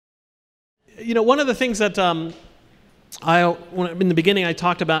You know, one of the things that in the beginning I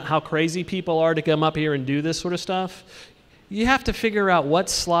talked about how crazy people are to come up here and do this sort of stuff. You have to figure out what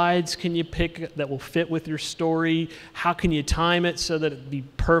slides can you pick that will fit with your story. How can you time it so that it be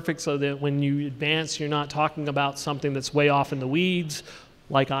perfect so that when you advance, you're not talking about something that's way off in the weeds,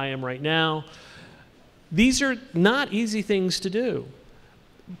 like I am right now. These are not easy things to do.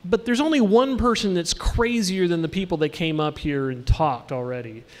 But there's only one person that's crazier than the people that came up here and talked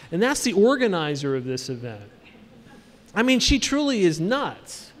already. And that's the organizer of this event. I mean, she truly is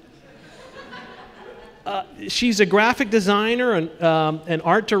nuts. She's a graphic designer and an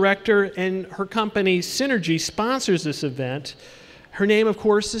art director, and her company, Synergy, sponsors this event. Her name, of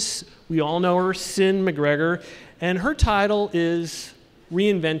course, is, we all know her, Cyn Macgregor, and her title is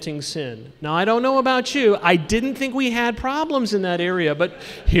Reinventing Cyn. Now, I don't know about you. I didn't think we had problems in that area, but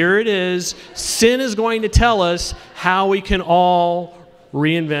here it is. Cyn is going to tell us how we can all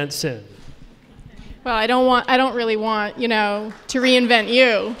reinvent Cyn. Well, I don't really want, you know, to reinvent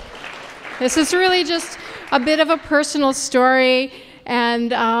you. This is really just a bit of a personal story,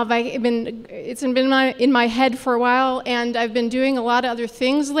 and it's been in my head for a while, and I've been doing a lot of other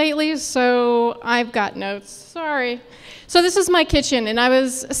things lately, so I've got notes. Sorry. So this is my kitchen, and I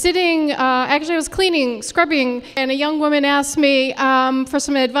was sitting, actually I was cleaning, scrubbing, and a young woman asked me for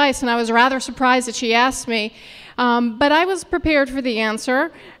some advice, and I was rather surprised that she asked me. But I was prepared for the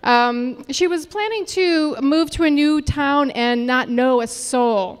answer. She was planning to move to a new town and not know a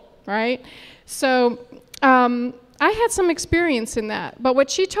soul, right? So I had some experience in that. But what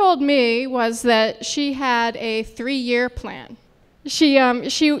she told me was that she had a 3-year plan. She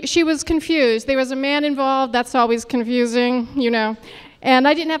was confused. There was a man involved. That's always confusing, you know. And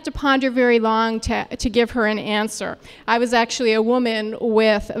I didn't have to ponder very long to give her an answer. I was actually a woman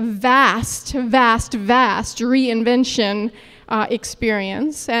with vast reinvention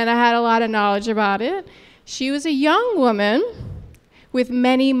experience, and I had a lot of knowledge about it. She was a young woman with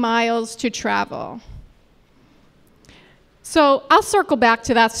many miles to travel. So I'll circle back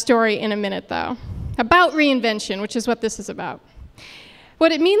to that story in a minute, though, about reinvention, which is what this is about.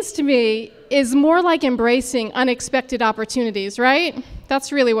 What it means to me is more like embracing unexpected opportunities, right?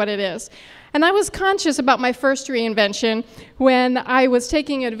 That's really what it is. And I was conscious about my first reinvention when I was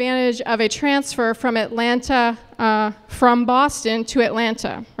taking advantage of a transfer from from Boston to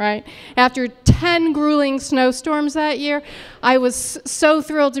Atlanta, right? After 10 grueling snowstorms that year, I was so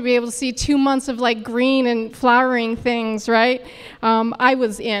thrilled to be able to see 2 months of like green and flowering things, right? I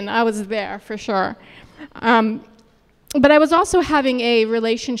was there for sure. But I was also having a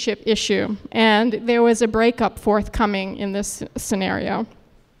relationship issue, and there was a breakup forthcoming in this scenario.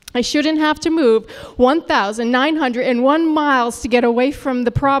 I shouldn't have to move 1,901 miles to get away from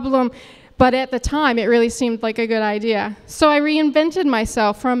the problem, but at the time it really seemed like a good idea. So I reinvented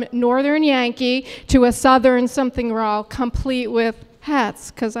myself from Northern Yankee to a Southern something raw, complete with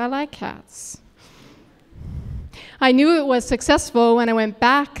hats, because I like hats. I knew it was successful when I went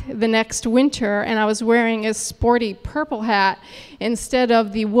back the next winter and I was wearing a sporty purple hat instead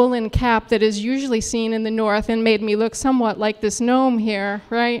of the woolen cap that is usually seen in the North and made me look somewhat like this gnome here,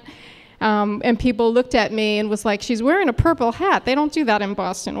 right? And people looked at me and was like, she's wearing a purple hat. They don't do that in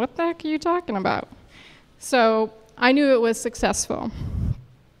Boston. What the heck are you talking about? So I knew it was successful.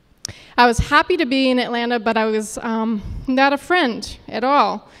 I was happy to be in Atlanta, but I was not a friend at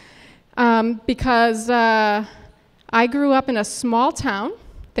all because I grew up in a small town.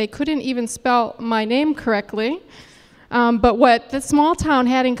 They couldn't even spell my name correctly. But what the small town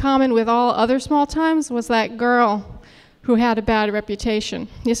had in common with all other small towns was that girl who had a bad reputation.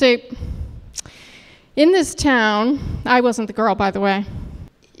 You see, in this town, I wasn't the girl, by the way.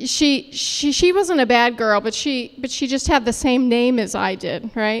 She wasn't a bad girl, but she just had the same name as I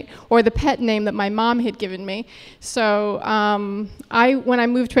did, right? Or the pet name that my mom had given me. So when I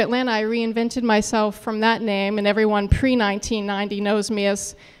moved to Atlanta, I reinvented myself from that name, and everyone pre-1990 knows me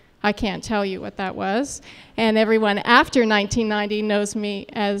as, I can't tell you what that was, and everyone after 1990 knows me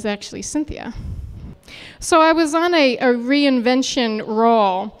as actually Cynthia. So I was on a reinvention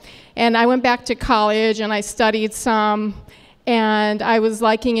roll, and I went back to college and I studied some, and I was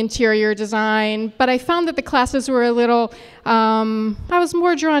liking interior design, but I found that the classes were a little, I was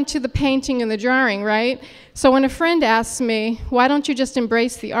more drawn to the painting and the drawing, right? So when a friend asked me, why don't you just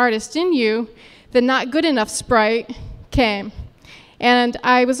embrace the artist in you, the not good enough sprite came. And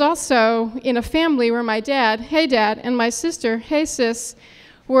I was also in a family where my dad, hey dad, and my sister, hey sis,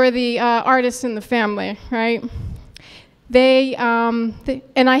 were the artists in the family, right?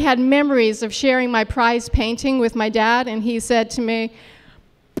 And I had memories of sharing my prize painting with my dad, and he said to me,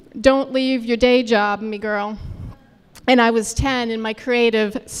 don't leave your day job, me girl. And I was 10, and my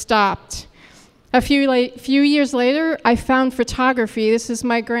creative stopped. A few years later, I found photography. This is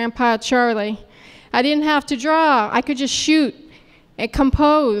my grandpa, Charlie. I didn't have to draw. I could just shoot and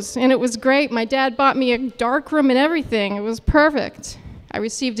compose, and it was great. My dad bought me a darkroom and everything. It was perfect. I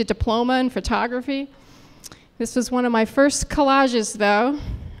received a diploma in photography. This was one of my first collages, though.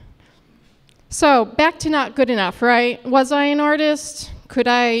 So, back to not good enough, right? Was I an artist? Could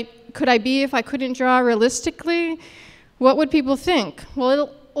I be if I couldn't draw realistically? What would people think?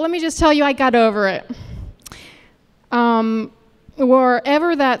 Well, let me just tell you, I got over it.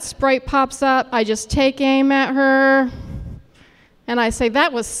 Wherever that sprite pops up, I just take aim at her, and I say,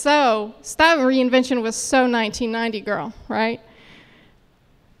 that reinvention was so 1990, girl, right?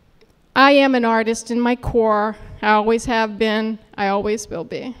 I am an artist in my core. I always have been. I always will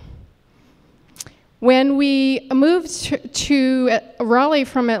be. When we moved to Raleigh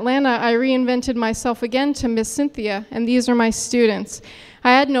from Atlanta, I reinvented myself again to Miss Cynthia, and these are my students.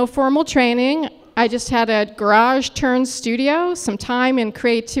 I had no formal training. I just had a garage-turned studio, some time and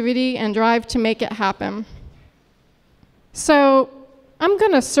creativity and drive to make it happen. So I'm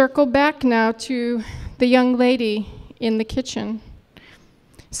going to circle back now to the young lady in the kitchen.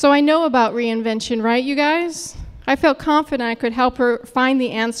 So I know about reinvention, right, you guys? I felt confident I could help her find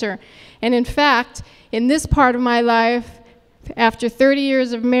the answer. And in fact, in this part of my life, after 30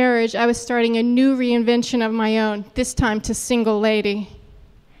 years of marriage, I was starting a new reinvention of my own, this time to single lady.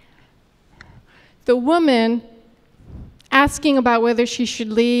 The woman asking about whether she should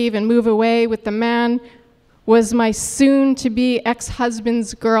leave and move away with the man was my soon-to-be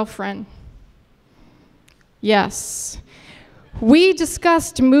ex-husband's girlfriend. Yes. We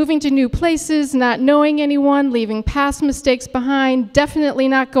discussed moving to new places, not knowing anyone, leaving past mistakes behind, definitely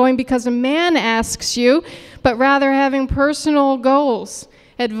not going because a man asks you, but rather having personal goals.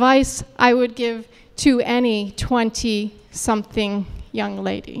 Advice I would give to any 20-something young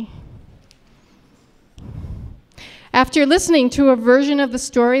lady. After listening to a version of the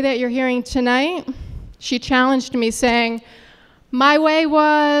story that you're hearing tonight, she challenged me saying, my way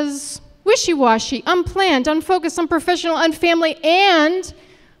was wishy-washy, unplanned, unfocused, unprofessional, unfamily, and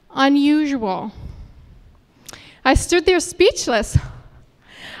unusual. I stood there speechless,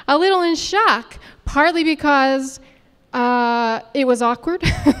 a little in shock, partly because it was awkward,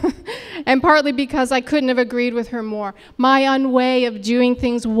 and partly because I couldn't have agreed with her more. My own way of doing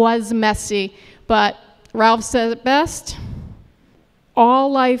things was messy, but Ralph said it best,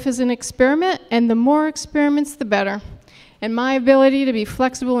 all life is an experiment, and the more experiments, the better. And my ability to be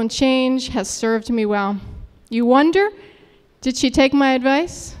flexible and change has served me well. You wonder, did she take my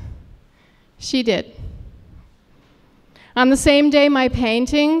advice? She did. On the same day, my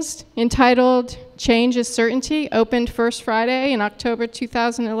paintings, entitled Change is Certainty, opened first Friday in October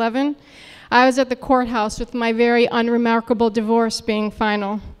 2011. I was at the courthouse with my very unremarkable divorce being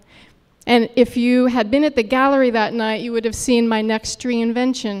final. And if you had been at the gallery that night, you would have seen my next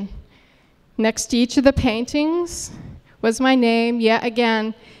reinvention. Next to each of the paintings was my name, yet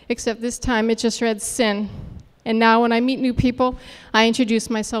again, except this time it just read Cyn. And now when I meet new people, I introduce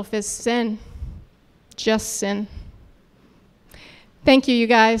myself as Cyn. Just Cyn. Thank you, you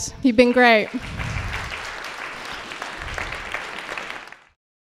guys. You've been great.